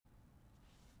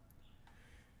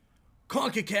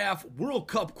CONCACAF World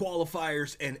Cup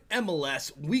qualifiers and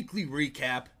MLS weekly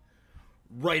recap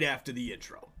right after the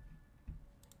intro.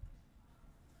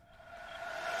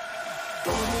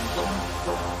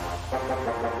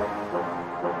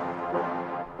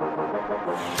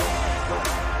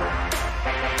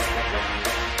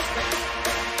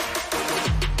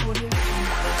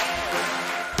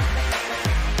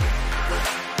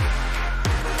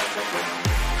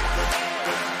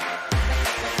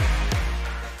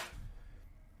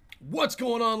 What's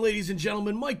going on, ladies and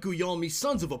gentlemen? Mike Guglielmi,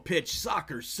 Sons of a Pitch,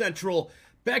 Soccer Central,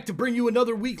 back to bring you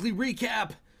another weekly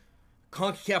recap.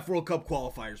 CONCACAF World Cup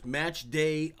qualifiers, match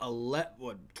day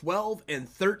 12 and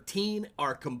 13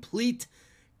 are complete.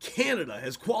 Canada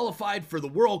has qualified for the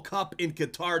World Cup in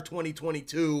Qatar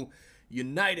 2022.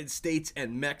 United States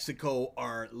and Mexico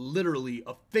are literally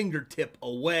a fingertip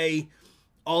away.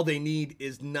 All they need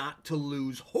is not to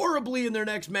lose horribly in their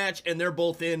next match, and they're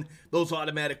both in those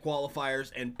automatic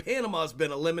qualifiers, and Panama's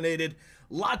been eliminated.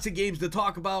 Lots of games to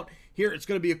talk about. Here, it's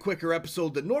going to be a quicker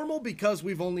episode than normal because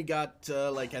we've only got,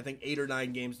 I think 8 or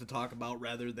 9 games to talk about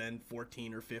rather than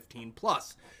 14 or 15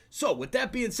 plus. So, with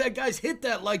that being said, guys, hit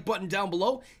that like button down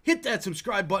below. Hit that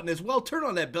subscribe button as well. Turn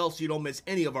on that bell so you don't miss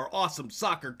any of our awesome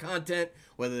soccer content,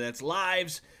 whether that's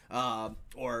lives,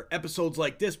 or episodes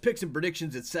like this, picks and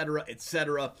predictions, etc.,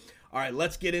 etc. All right,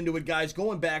 let's get into it, guys.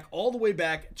 Going back all the way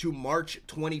back to March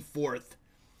 24th,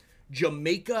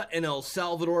 Jamaica and El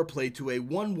Salvador played to a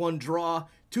 1-1 draw.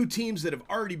 Two teams that have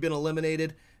already been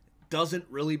eliminated. Doesn't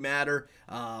really matter.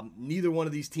 Neither one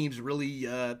of these teams really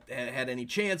had any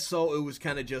chance, so it was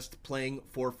kind of just playing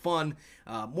for fun.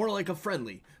 More like a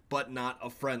friendly, but not a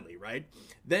friendly, right?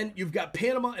 Then you've got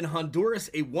Panama and Honduras,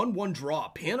 a 1-1 draw.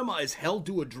 Panama is held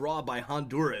to a draw by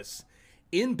Honduras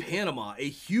in Panama. A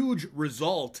huge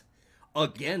result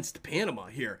against Panama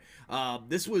here.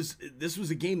 This was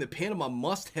a game that Panama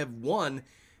must have won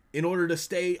in order to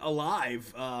stay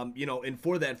alive, and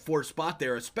for that fourth spot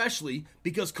there, especially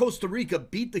because Costa Rica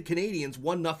beat the Canadians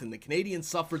 1-0. The Canadians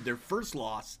suffered their first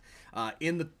loss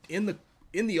in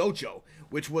the Ocho,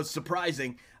 which was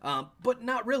surprising, but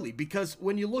not really, because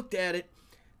when you looked at it,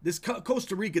 this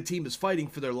Costa Rica team is fighting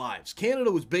for their lives. Canada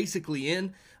was basically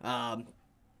in.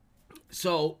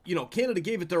 So, Canada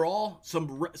gave it their all,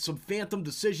 some phantom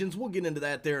decisions. We'll get into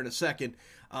that there in a second.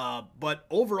 But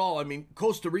overall,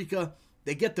 Costa Rica,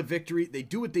 they get the victory. They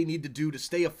do what they need to do to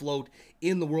stay afloat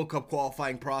in the World Cup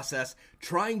qualifying process,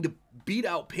 trying to beat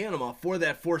out Panama for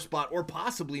that fourth spot or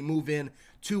possibly move in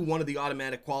to one of the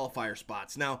automatic qualifier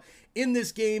spots. Now, in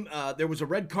this game, there was a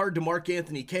red card to Mark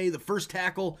Anthony Kaye. The first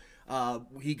tackle,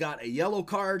 he got a yellow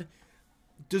card.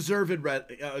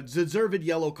 Deserved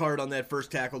yellow card on that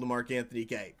first tackle to Mark Anthony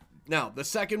Kaye. Now, the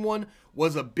second one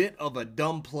was a bit of a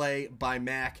dumb play by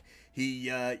Mac. He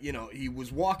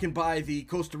was walking by the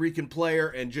Costa Rican player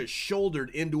and just shouldered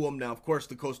into him. Now, of course,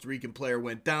 the Costa Rican player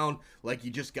went down like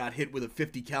he just got hit with a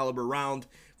 .50 caliber round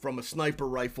from a sniper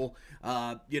rifle.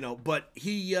 But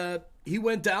he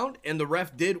went down, and the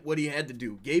ref did what he had to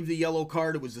do. Gave the yellow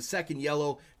card. It was the second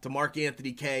yellow to Mark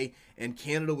Anthony Kaye, and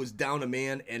Canada was down a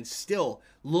man and still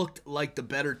looked like the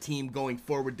better team going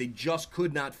forward. They just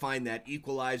could not find that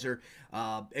equalizer,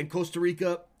 and Costa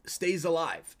Rica stays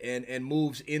alive and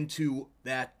moves into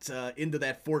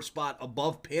that fourth spot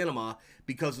above Panama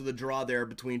because of the draw there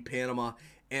between Panama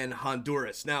and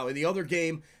Honduras. Now, in the other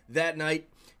game that night,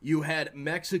 you had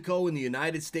Mexico and the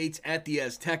United States at the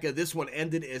Azteca. This one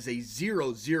ended as a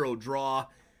 0-0 draw.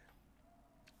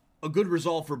 A good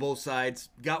result for both sides.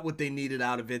 Got what they needed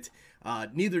out of it.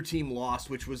 Neither team lost,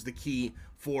 which was the key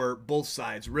for both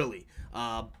sides, really.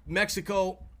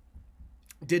 Mexico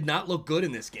did not look good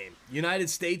in this game.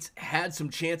 United States had some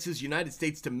chances. United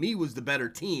States, to me, was the better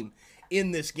team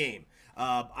in this game.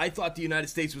 I thought the United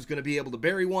States was going to be able to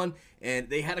bury one, and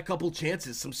they had a couple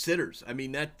chances, some sitters.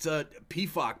 That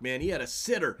Pifak, man, he had a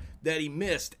sitter that he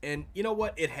missed, and you know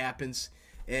what? It happens,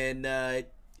 and it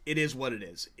is what it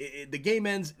is. The game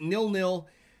ends 0-0,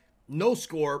 no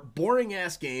score,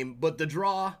 boring-ass game, but the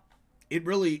draw, it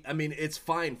really, it's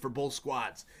fine for both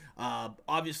squads.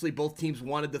 Obviously, both teams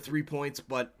wanted the 3 points,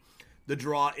 but the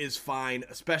draw is fine,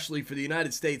 especially for the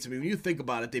United States. When you think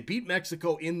about it, they beat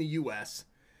Mexico in the U.S.,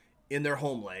 in their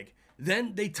home leg.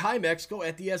 Then they tie Mexico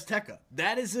at the Azteca.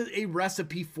 That is a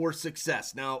recipe for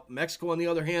success. Now, Mexico, on the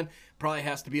other hand, probably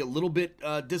has to be a little bit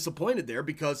disappointed there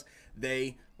because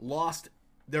they lost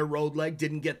their road leg,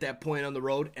 didn't get that point on the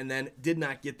road, and then did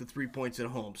not get the 3 points at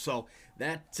home. So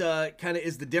that kind of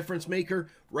is the difference maker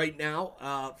right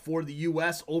now for the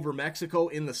U.S. over Mexico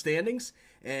in the standings.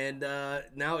 And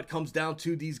now it comes down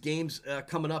to these games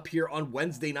coming up here on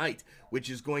Wednesday night, which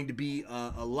is going to be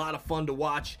a lot of fun to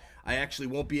watch. I actually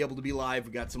won't be able to be live.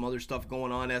 We got some other stuff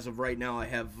going on as of right now. I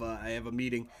have a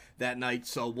meeting that night,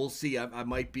 so we'll see. I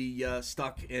might be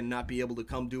stuck and not be able to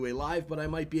come do a live, but I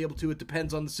might be able to. It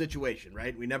depends on the situation,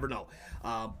 right? We never know.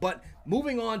 But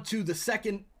moving on to the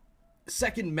second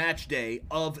match day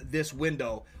of this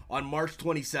window on March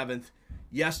 27th,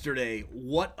 yesterday.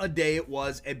 What a day it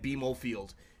was at BMO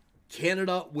Field.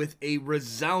 Canada with a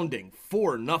resounding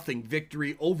 4-0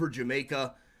 victory over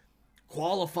Jamaica,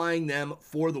 qualifying them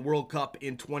for the World Cup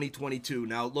in 2022.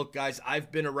 Now, look, guys, I've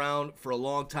been around for a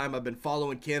long time. I've been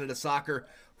following Canada soccer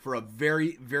for a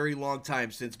very, very long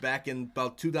time, since back in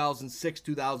about 2006,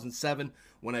 2007,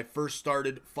 when I first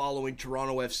started following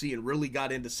Toronto FC and really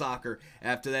got into soccer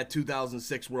after that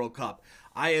 2006 World Cup.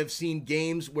 I have seen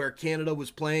games where Canada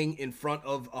was playing in front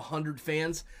of 100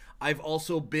 fans. I've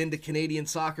also been to Canadian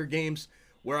soccer games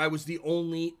where I was the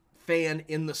only fan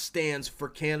in the stands for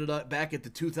Canada back at the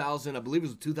 2000, I believe it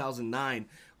was the 2009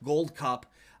 Gold Cup.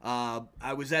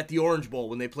 I was at the Orange Bowl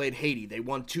when they played Haiti. They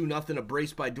won 2-0, a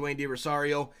brace by Dwayne De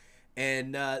Rosario.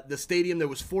 And the stadium, there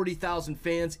was 40,000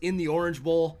 fans in the Orange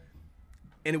Bowl,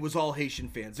 and it was all Haitian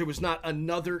fans. There was not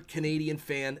another Canadian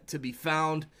fan to be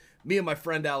found. Me and my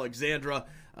friend Alexandra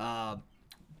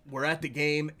were at the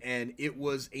game, and it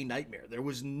was a nightmare. There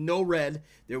was no red.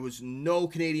 There was no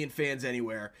Canadian fans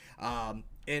anywhere.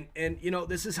 And you know,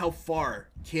 this is how far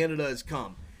Canada has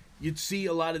come. You'd see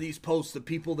a lot of these posts of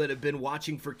people that have been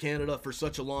watching for Canada for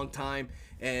such a long time,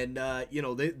 and you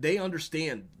know, they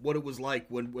understand what it was like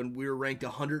when we were ranked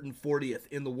 140th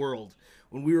in the world,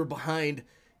 when we were behind,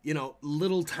 you know,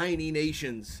 little tiny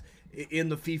nations in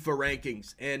the FIFA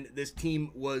rankings, and this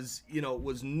team was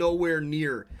nowhere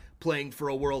near playing for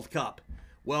a World Cup.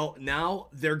 Well, now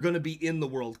they're going to be in the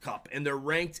World Cup, and they're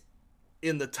ranked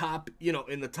in the top,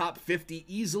 in the top 50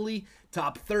 easily,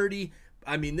 top 30.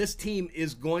 I mean, this team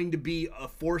is going to be a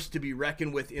force to be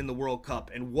reckoned with in the World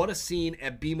Cup. And what a scene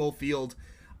at BMO Field.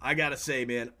 I got to say,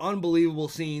 man, unbelievable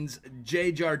scenes.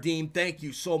 Jay Jardim, thank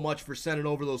you so much for sending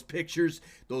over those pictures,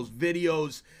 those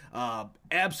videos.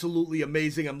 Absolutely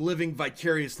amazing. I'm living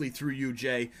vicariously through you,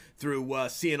 Jay, through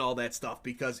seeing all that stuff,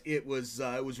 because it was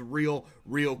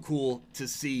real cool to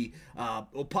see.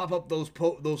 We'll pop up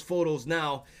those photos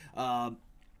now.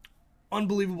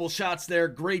 Unbelievable shots there.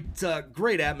 Great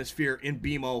atmosphere in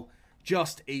BMO.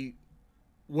 Just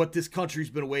what this country's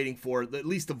been waiting for, at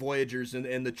least the Voyagers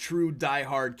and the true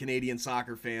diehard Canadian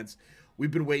soccer fans.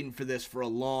 We've been waiting for this for a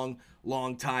long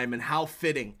time, and how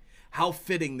fitting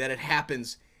that it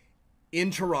happens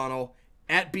in Toronto,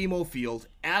 at BMO Field,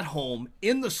 at home,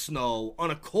 in the snow, on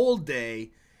a cold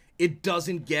day. It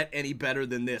doesn't get any better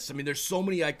than this. I mean, there's so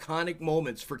many iconic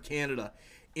moments for Canada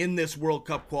in this World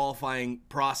Cup qualifying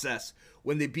process,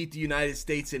 when they beat the United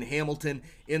States in Hamilton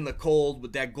in the cold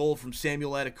with that goal from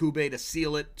Samuel Adekugbe to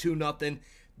seal it 2-0.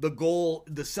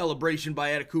 The celebration by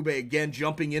Adekugbe again,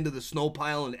 jumping into the snow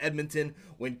pile in Edmonton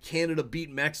when Canada beat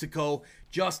Mexico.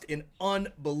 Just an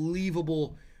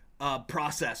unbelievable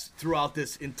process throughout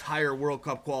this entire World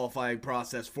Cup qualifying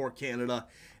process for Canada.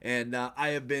 And I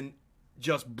have been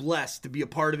just blessed to be a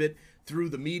part of it through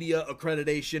the media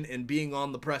accreditation and being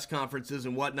on the press conferences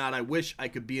and whatnot. I wish I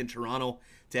could be in Toronto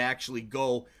to actually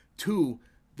go to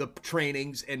the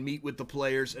trainings and meet with the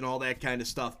players and all that kind of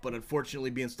stuff. But unfortunately,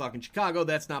 being stuck in Chicago,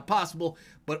 that's not possible.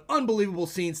 But unbelievable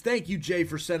scenes. Thank you, Jay,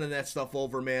 for sending that stuff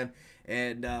over, man.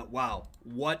 And wow,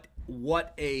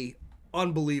 what a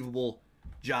unbelievable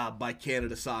job by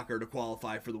Canada Soccer to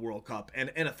qualify for the World Cup,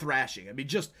 and a thrashing. I mean,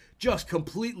 just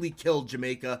completely killed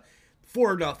Jamaica.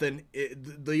 4-0.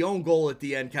 The own goal at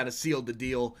the end kind of sealed the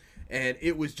deal, and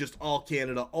it was just all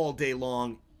Canada all day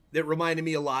long. It reminded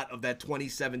me a lot of that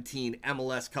 2017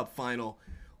 MLS Cup final,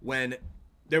 when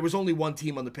there was only one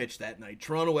team on the pitch that night.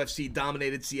 Toronto FC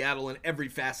dominated Seattle in every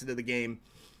facet of the game,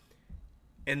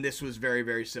 and this was very,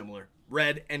 very similar.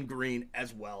 Red and green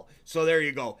as well. So there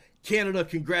you go. Canada,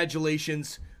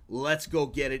 congratulations. Let's go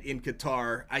get it in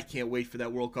Qatar. I can't wait for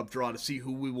that World Cup draw to see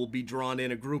who we will be drawn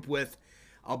in a group with.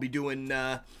 I'll be doing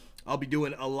a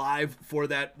live for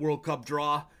that World Cup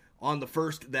draw on the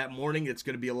 1st that morning. It's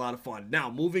going to be a lot of fun. Now,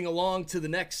 moving along to the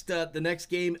next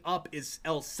game up is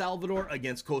El Salvador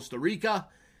against Costa Rica.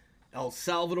 El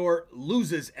Salvador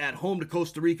loses at home to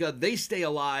Costa Rica. They stay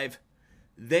alive.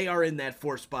 They are in that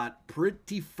 4th spot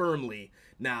pretty firmly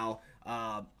now.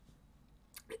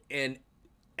 And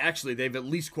actually, they've at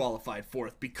least qualified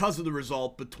 4th because of the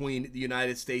result between the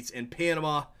United States and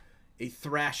Panama. A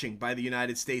thrashing by the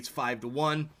United States,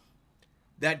 5-1.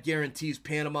 that guarantees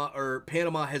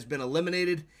Panama has been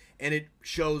eliminated, and it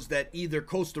shows that either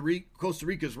Costa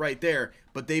Rica's right there,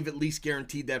 but they've at least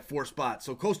guaranteed that 4th spot.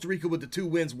 So Costa Rica with the 2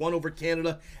 wins, one over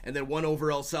Canada and then one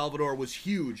over El Salvador, was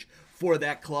huge for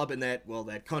that club and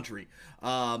that country.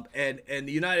 And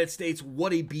the United States,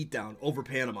 what a beatdown over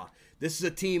Panama. This is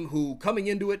a team who, coming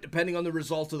into it, depending on the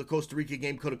result of the Costa Rica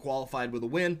game, could have qualified with a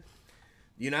win.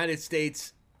 The United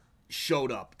States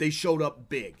showed up. They showed up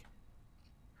big.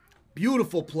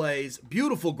 Beautiful plays,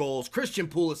 beautiful goals. Christian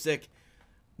Pulisic,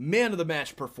 man of the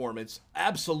match performance.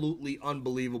 Absolutely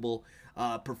unbelievable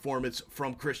performance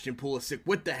from Christian Pulisic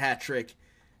with the hat trick.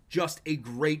 Just a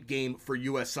great game for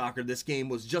U.S. soccer. This game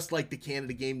was just like the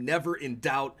Canada game, never in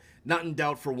doubt, not in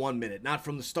doubt for 1 minute, not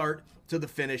from the start to the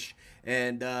finish.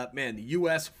 And man, the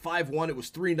U.S. 5-1, it was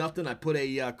 3-0. I put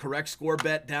a correct score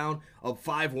bet down of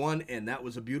 5-1, and that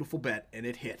was a beautiful bet, and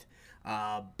it hit.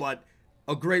 But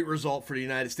a great result for the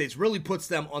United States. Really puts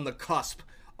them on the cusp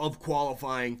of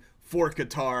qualifying for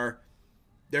Qatar.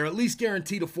 They're at least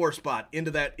guaranteed a 4th spot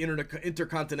into that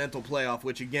intercontinental playoff,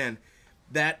 which again,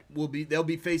 they'll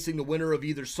be facing the winner of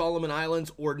either Solomon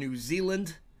Islands or New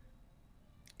Zealand.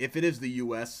 If it is the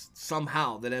U.S.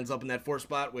 somehow that ends up in that 4th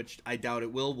spot, which I doubt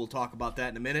it will. We'll talk about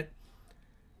that in a minute.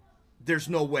 There's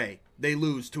no way they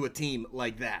lose to a team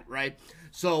like that, right?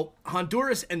 So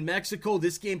Honduras and Mexico,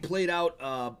 this game played out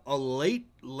a late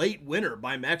winner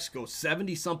by Mexico,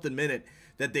 70-something minute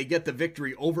that they get the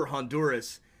victory over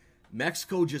Honduras.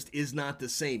 Mexico just is not the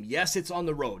same. Yes, it's on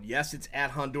the road. Yes, it's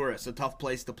at Honduras, a tough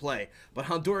place to play. But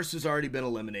Honduras has already been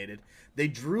eliminated. They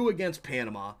drew against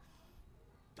Panama.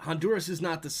 Honduras is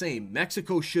not the same.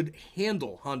 Mexico should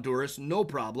handle Honduras, no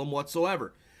problem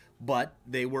whatsoever. But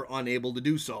they were unable to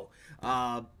do so.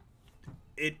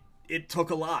 It took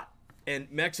a lot.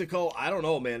 And Mexico, I don't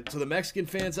know, man. To the Mexican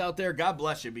fans out there, God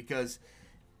bless you, because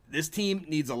this team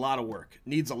needs a lot of work.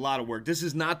 This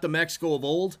is not the Mexico of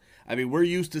old. I mean, we're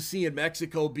used to seeing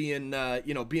Mexico being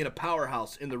a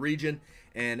powerhouse in the region,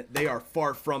 and they are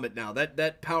far from it now.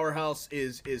 That powerhouse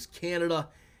is Canada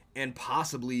and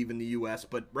possibly even the U.S.,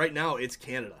 but right now it's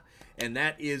Canada. And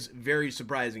that is very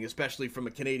surprising, especially from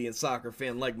a Canadian soccer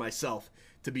fan like myself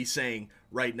to be saying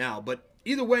right now. But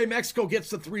either way, Mexico gets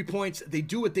the 3 points. They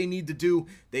do what they need to do.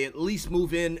 They at least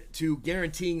move in to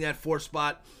guaranteeing that 4th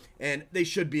spot, and they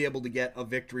should be able to get a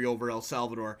victory over El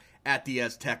Salvador at the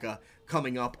Azteca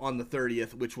coming up on the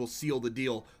 30th, which will seal the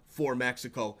deal for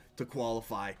Mexico to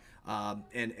qualify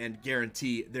and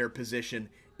guarantee their position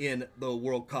in the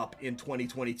World Cup in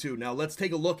 2022. Now, let's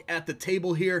take a look at the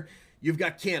table here. You've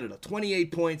got Canada,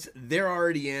 28 points. They're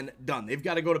already in, done. They've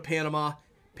got to go to Panama.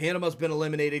 Panama's been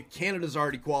eliminated. Canada's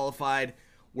already qualified.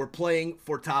 We're playing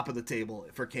for top of the table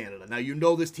for Canada. Now, you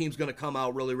know this team's going to come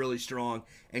out really, really strong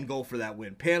and go for that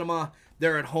win. Panama,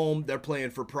 they're at home. They're playing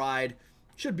for pride.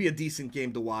 Should be a decent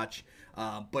game to watch,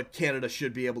 but Canada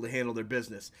should be able to handle their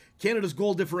business. Canada's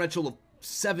goal differential of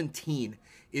 17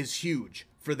 is huge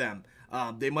for them.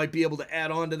 They might be able to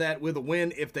add on to that with a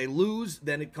win. If they lose,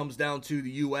 then it comes down to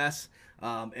the U.S.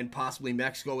 And possibly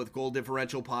Mexico with goal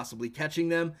differential possibly catching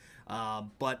them.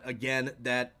 But again,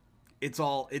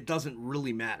 it doesn't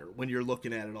really matter when you're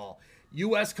looking at it all.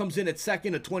 U.S. comes in at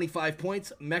second at 25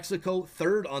 points. Mexico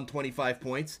third on 25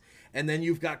 points. And then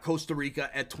you've got Costa Rica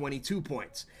at 22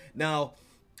 points. Now,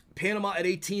 Panama at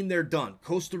 18, they're done.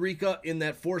 Costa Rica in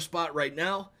that 4 spot right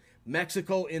now.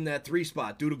 Mexico in that 3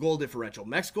 spot due to goal differential.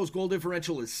 Mexico's goal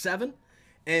differential is 7,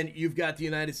 and you've got the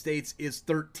United States is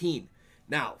 13.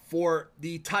 Now, for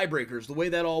the tiebreakers, the way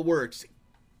that all works,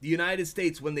 the United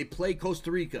States, when they play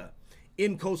Costa Rica,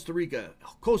 in Costa Rica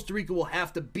will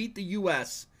have to beat the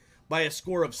U.S. by a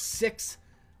score of 6,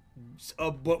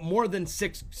 but more than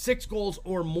 6 goals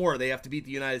or more. They have to beat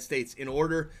the United States in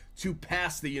order to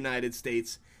pass the United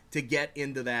States to get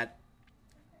into the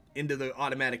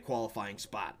automatic qualifying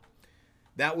spot.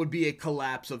 That would be a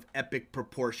collapse of epic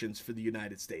proportions for the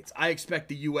United States. I expect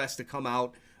the U.S. to come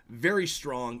out very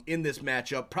strong in this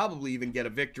matchup, probably even get a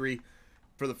victory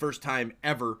for the first time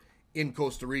ever in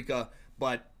Costa Rica,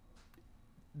 but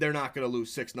they're not going to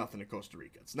lose 6-0 to Costa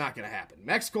Rica. It's not going to happen.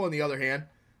 Mexico, on the other hand,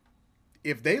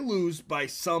 if they lose by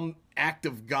some act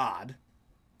of God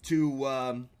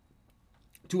to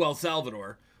El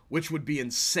Salvador, which would be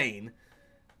insane,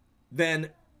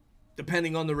 then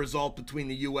depending on the result between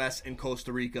the U.S. and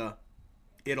Costa Rica,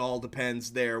 it all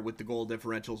depends there with the goal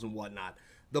differentials and whatnot.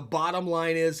 The bottom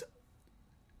line is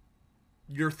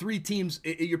your 3 teams,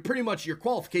 your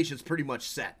qualification's pretty much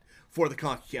set for the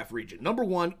CONCACAF region. Number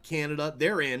 1, Canada,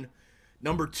 they're in.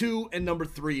 Number 2 and number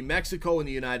 3, Mexico and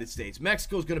the United States.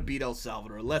 Mexico's going to beat El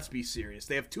Salvador. Let's be serious.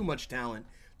 They have too much talent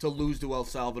to lose to El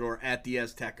Salvador at the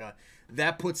Azteca.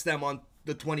 That puts them on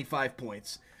the 25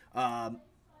 points. Or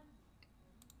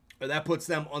that puts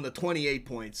them on the 28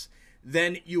 points.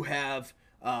 Then you have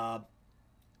the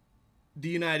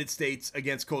United States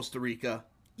against Costa Rica,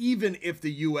 even if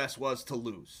the U.S. was to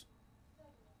lose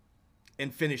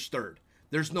and finish third.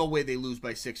 There's no way they lose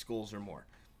by 6 goals or more.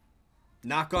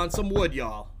 Knock on some wood,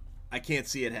 y'all. I can't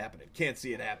see it happening. Can't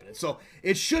see it happening. So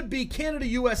it should be Canada,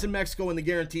 U.S., and Mexico in the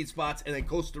guaranteed spots, and then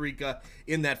Costa Rica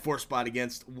in that 4th spot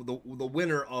against the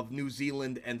winner of New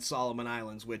Zealand and Solomon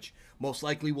Islands, which most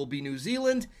likely will be New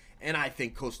Zealand, and I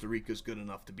think Costa Rica is good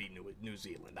enough to beat New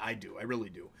Zealand. I do. I really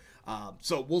do.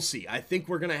 So we'll see. I think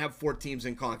we're going to have 4 teams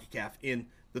in CONCACAF in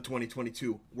the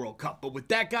 2022 World Cup. But with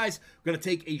that, guys, we're going to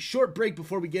take a short break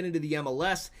before we get into the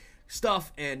MLS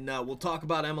stuff, and we'll talk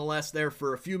about MLS there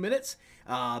for a few minutes.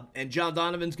 And John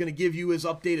Donovan's going to give you his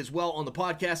update as well on the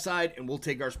podcast side, and we'll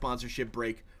take our sponsorship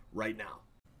break right now.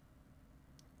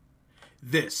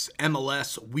 This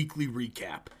MLS Weekly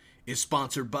Recap is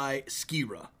sponsored by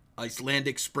Skira,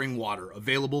 Icelandic spring water,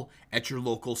 available at your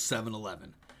local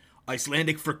 7-Eleven.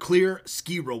 Icelandic for clear,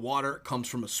 Skira water comes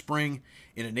from a spring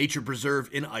in a nature preserve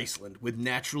in Iceland with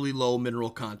naturally low mineral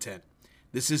content.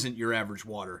 This isn't your average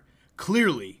water.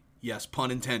 Clearly, yes,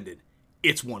 pun intended,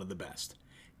 it's one of the best.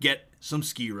 Get some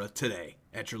Skira today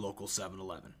at your local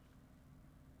 7-Eleven.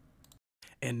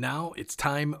 And now it's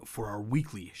time for our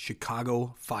weekly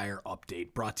Chicago Fire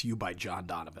update, brought to you by John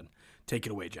Donovan. Take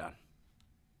it away, John.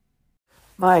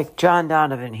 Mike, John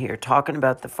Donovan here, talking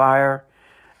about the Fire,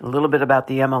 a little bit about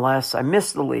the MLS. I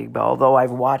missed the league, but although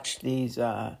I've watched these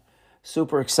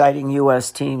super exciting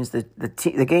U.S. teams,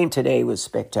 the game today was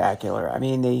spectacular. I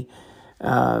mean, the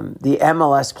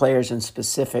MLS players in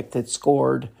specific that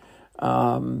scored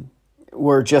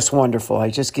were just wonderful.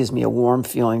 It just gives me a warm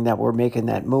feeling that we're making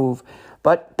that move.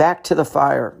 But back to the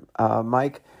Fire,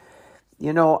 Mike.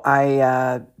 You know,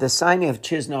 the signing of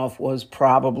Chisnov was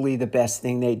probably the best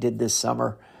thing they did this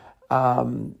summer.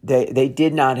 They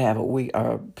did not have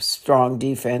a strong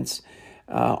defense.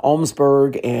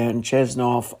 Olmsberg and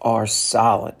Chisnov are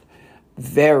solid,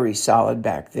 very solid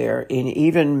back there. And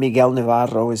even Miguel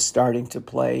Navarro is starting to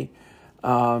play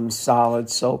solid.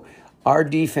 So our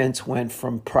defense went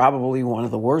from probably one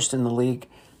of the worst in the league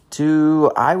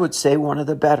to, I would say, one of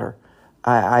the better.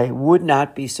 I would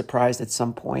not be surprised at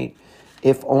some point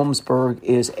if Olmsberg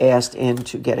is asked in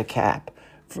to get a cap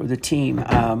for the team.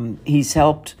 He's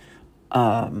helped.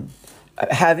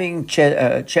 Having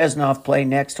Chisnov play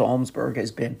next to Olmsberg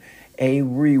has been a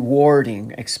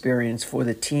rewarding experience for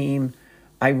the team.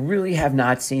 I really have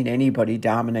not seen anybody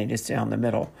dominate us down the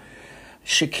middle.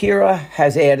 Shakira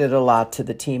has added a lot to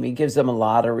the team. He gives them a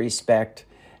lot of respect.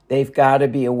 They've got to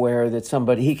be aware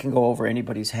that he can go over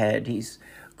anybody's head. He's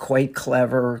quite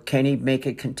clever. Can he make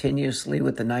it continuously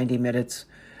with the 90 minutes?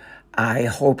 I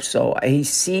hope so. He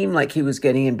seemed like he was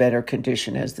getting in better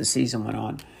condition as the season went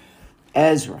on.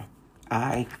 Ezra.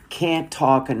 I can't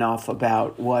talk enough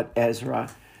about what Ezra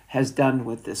has done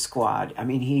with this squad. I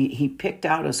mean, he picked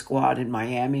out a squad in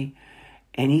Miami,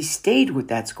 and he stayed with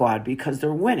that squad because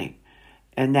they're winning.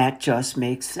 And that just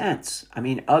makes sense. I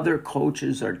mean, other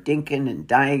coaches are dinking and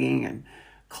dying, and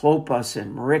Klopas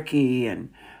and Ricky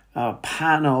and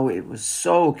Pano. It was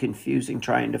so confusing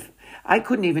I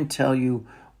couldn't even tell you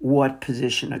what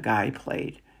position a guy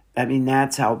played. I mean,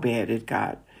 that's how bad it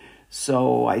got.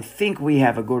 So I think we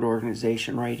have a good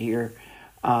organization right here.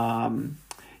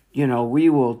 We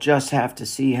will just have to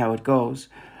see how it goes.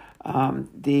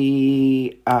 What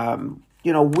do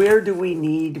we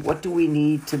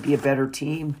need to be a better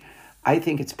team? I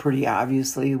think it's pretty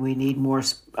obviously we need more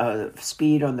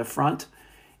speed on the front.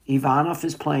 Ivanov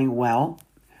is playing well.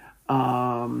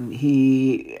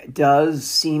 He does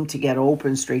seem to get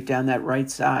open straight down that right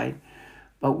side,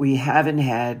 but we haven't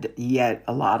had yet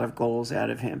a lot of goals out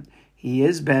of him. He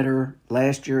is better.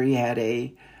 Last year he had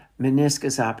a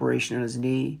meniscus operation on his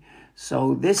knee.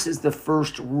 So this is the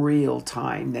first real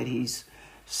time that he's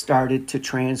started to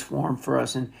transform for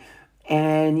us. And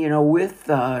with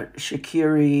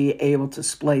Shaqiri able to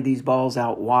splay these balls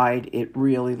out wide, it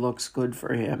really looks good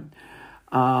for him.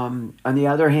 On the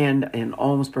other hand, in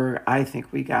Olmsberg, I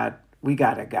think we got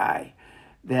a guy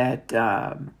that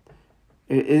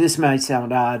this might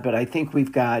sound odd, but I think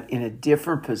we've got in a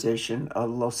different position a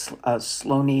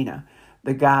Slonina.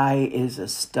 The guy is a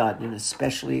stud, and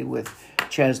especially with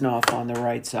Chisnov on the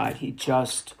right side, he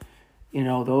just,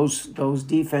 those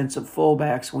defensive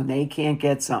fullbacks, when they can't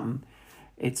get something,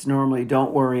 it's normally,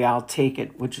 don't worry, I'll take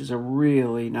it, which is a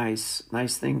really nice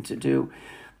thing to do.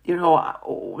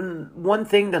 One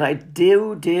thing that I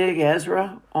do dig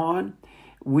Ezra on,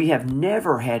 We have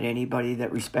never had anybody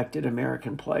that respected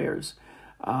American players.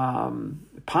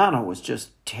 Pana was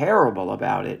just terrible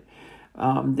about it.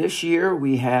 This year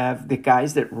we have the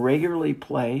guys that regularly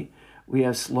play. We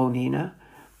have Slonina,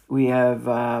 we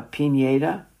have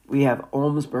Pineda, we have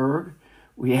Olmsberg.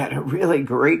 We had a really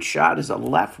great shot as a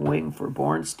left wing for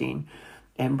Bornstein.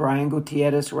 And Brian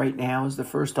Gutierrez right now is the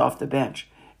first off the bench.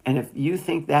 And if you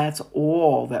think that's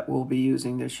all that we'll be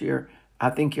using this year, I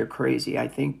think you're crazy. I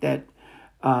think that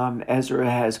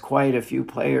Ezra has quite a few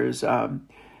players, doing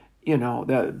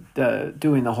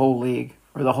the whole league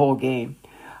or the whole game.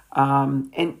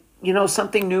 And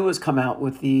something new has come out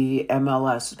with the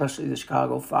MLS, especially the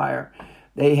Chicago Fire.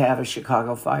 They have a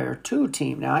Chicago Fire 2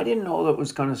 team. Now, I didn't know that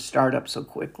was going to start up so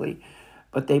quickly,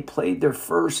 but they played their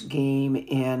first game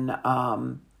in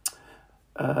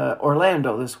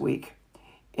Orlando this week,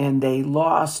 and they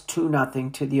lost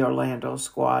 2-0 to the Orlando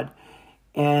squad,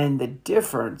 and the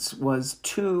difference was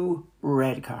 2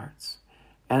 red cards.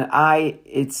 And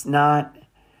it's not,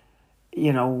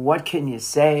 what can you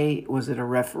say? Was it a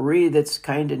referee that's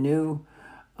kind of new?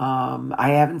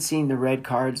 I haven't seen the red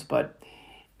cards, but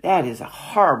that is a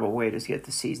horrible way to get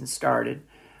the season started.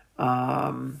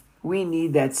 We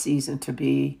need that season to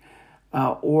be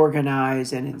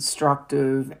organized and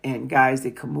instructive and guys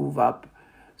that can move up.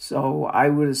 So I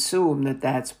would assume that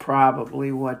that's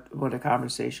probably what a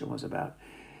conversation was about.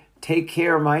 Take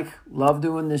care, Mike. Love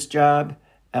doing this job.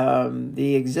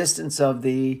 The existence of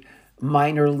the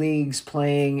minor leagues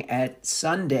playing at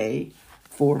Sunday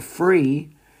for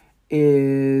free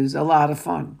is a lot of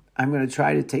fun. I'm going to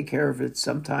try to take care of it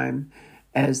sometime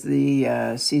as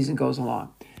the season goes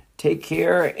along. Take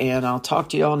care, and I'll talk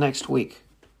to you all next week.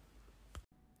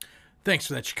 Thanks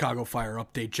for that Chicago Fire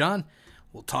update, John.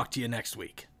 We'll talk to you next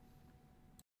week.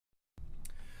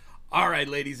 All right,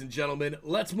 ladies and gentlemen,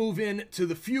 let's move in to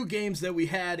the few games that we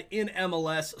had in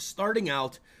MLS, starting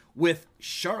out with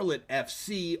Charlotte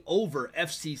FC over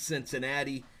FC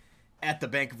Cincinnati at the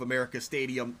Bank of America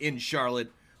Stadium in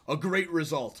Charlotte. A great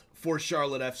result for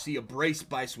Charlotte FC, a brace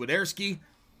by Swiderski.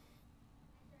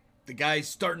 The guy's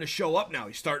starting to show up now.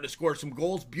 He's starting to score some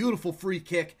goals. Beautiful free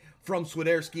kick from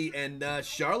Swiderski, and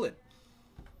Charlotte.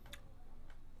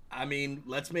 I mean,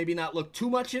 let's maybe not look too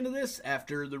much into this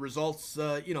after the results.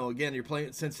 Again, you're playing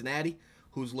at Cincinnati,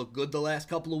 who's looked good the last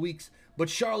couple of weeks. But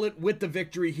Charlotte with the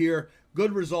victory here.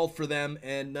 Good result for them.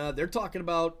 And they're talking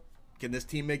about, can this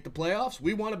team make the playoffs?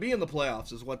 We want to be in the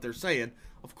playoffs is what they're saying.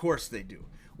 Of course they do.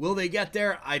 Will they get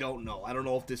there? I don't know. I don't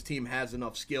know if this team has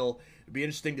enough skill. It'd be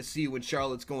interesting to see when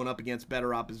Charlotte's going up against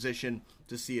better opposition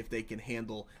to see if they can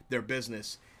handle their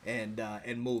business and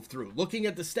move through. Looking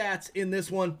at the stats in this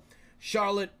one,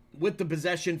 Charlotte with the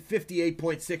possession,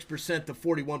 58.6% to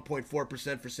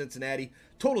 41.4% for Cincinnati.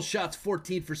 Total shots,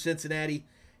 14 for Cincinnati,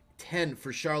 10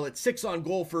 for Charlotte. 6 on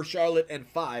goal for Charlotte and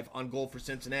 5 on goal for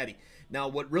Cincinnati. Now,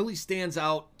 what really stands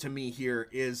out to me here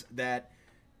is that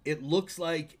it looks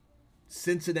like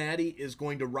Cincinnati is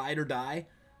going to ride or die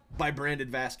by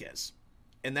Brandon Vasquez.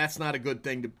 And that's not a good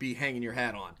thing to be hanging your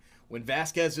hat on. When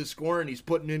Vasquez is scoring, he's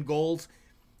putting in goals,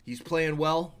 he's playing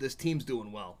well, this team's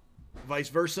doing well. Vice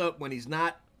versa, when he's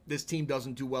not, this team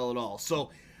doesn't do well at all. So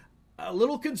a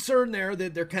little concern there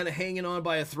that they're kind of hanging on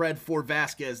by a thread for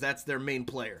Vasquez. That's their main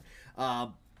player.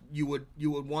 You would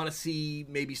want to see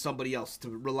maybe somebody else to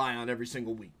rely on every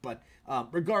single week. But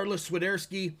regardless,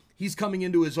 Swiderski, he's coming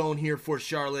into his own here for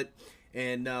Charlotte.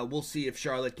 And we'll see if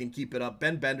Charlotte can keep it up.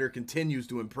 Ben Bender continues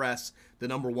to impress, the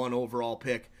number 1 overall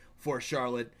pick for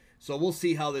Charlotte. So we'll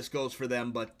see how this goes for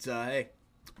them. But, hey,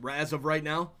 as of right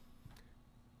now,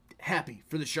 happy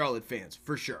for the Charlotte fans,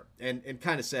 for sure. And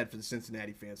kind of sad for the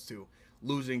Cincinnati fans, too,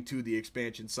 losing to the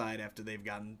expansion side after they've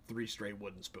gotten 3 straight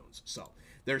wooden spoons. So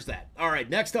there's that. All right,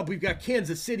 next up, we've got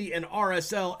Kansas City and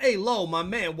RSL. Hey, Lo, my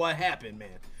man, what happened,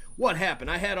 man? What happened?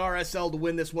 I had RSL to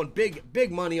win this one.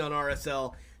 Big money on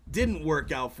RSL. Didn't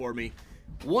work out for me.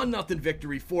 1-0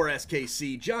 victory for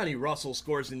SKC. Johnny Russell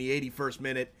scores in the 81st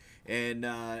minute, and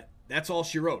that's all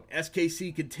she wrote.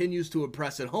 SKC continues to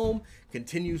impress at home,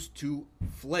 continues to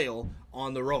flail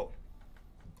on the road.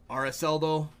 RSL,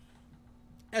 though,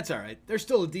 that's all right. They're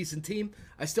still a decent team.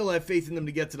 I still have faith in them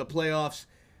to get to the playoffs,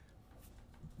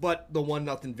 but the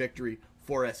 1-0 victory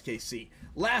for SKC.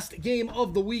 Last game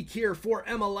of the week here for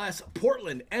MLS,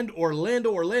 Portland and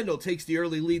Orlando. Orlando takes the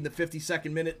early lead in the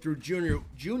 52nd minute through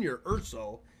Junior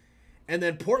Urso, and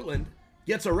then Portland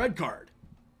gets a red card.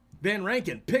 Van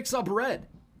Rankin picks up red,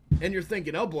 and you're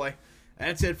thinking, oh boy,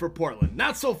 that's it for Portland.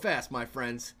 Not so fast, my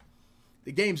friends.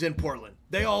 The game's in Portland.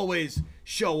 They always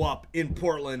show up in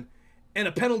Portland, and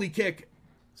a penalty kick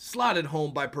slotted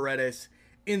home by Paredes,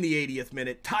 in the 80th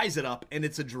minute, ties it up, and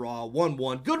it's a draw,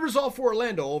 1-1. Good result for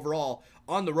Orlando overall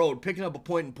on the road. Picking up a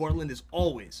point in Portland is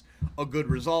always a good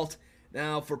result.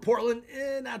 Now, for Portland,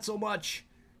 not so much.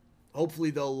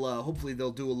 Hopefully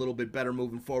they'll do a little bit better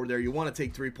moving forward there. You want to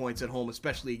take 3 points at home,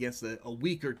 especially against a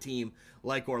weaker team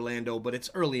like Orlando, but it's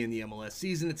early in the MLS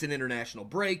season. It's an international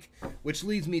break, which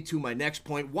leads me to my next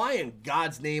point. Why in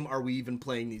God's name are we even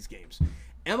playing these games?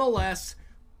 MLS,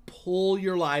 pull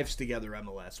your lives together,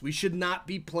 MLS. We should not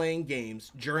be playing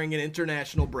games during an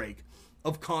international break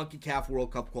of CONCACAF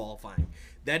World Cup qualifying.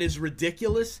 That is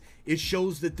ridiculous. It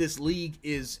shows that this league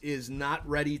is not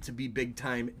ready to be big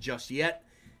time just yet.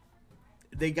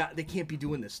 They can't be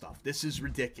doing this stuff. This is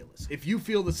ridiculous. If you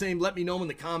feel the same, let me know in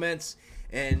the comments,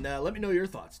 and let me know your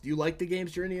thoughts. Do you like the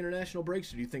games during the international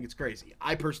breaks, or do you think it's crazy?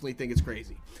 I personally think it's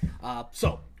crazy.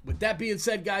 So, with that being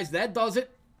said, guys, that does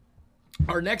it.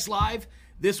 Our next live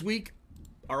this week,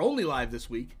 our only live this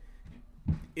week,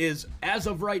 is, as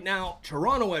of right now,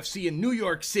 Toronto FC in New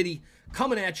York City,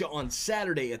 coming at you on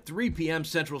Saturday at 3 p.m.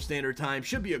 Central Standard Time.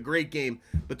 Should be a great game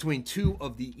between two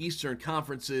of the Eastern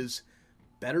Conference's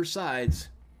better sides.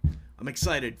 I'm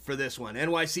excited for this one.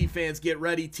 NYC fans, get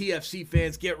ready. TFC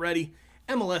fans, get ready.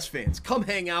 MLS fans, come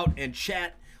hang out and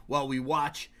chat while we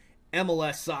watch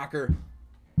MLS soccer,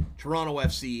 Toronto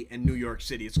FC, and New York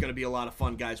City. It's going to be a lot of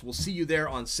fun, guys. We'll see you there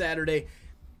on Saturday.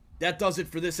 That does it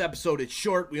for this episode. It's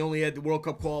short. We only had the World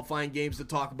Cup qualifying games to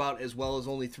talk about, as well as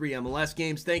only 3 MLS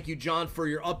games. Thank you, John, for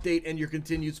your update and your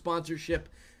continued sponsorship.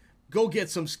 Go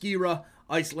get some Skira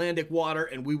Icelandic water,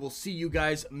 and we will see you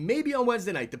guys maybe on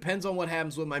Wednesday night. Depends on what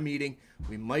happens with my meeting.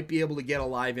 We might be able to get a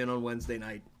live in on Wednesday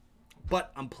night,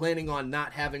 but I'm planning on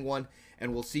not having one,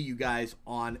 and we'll see you guys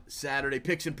on Saturday.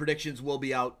 Picks and predictions will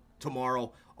be out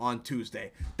tomorrow on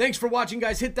Tuesday. Thanks for watching,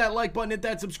 guys. Hit that like button, hit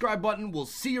that subscribe button. We'll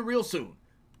see you real soon.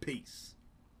 Peace.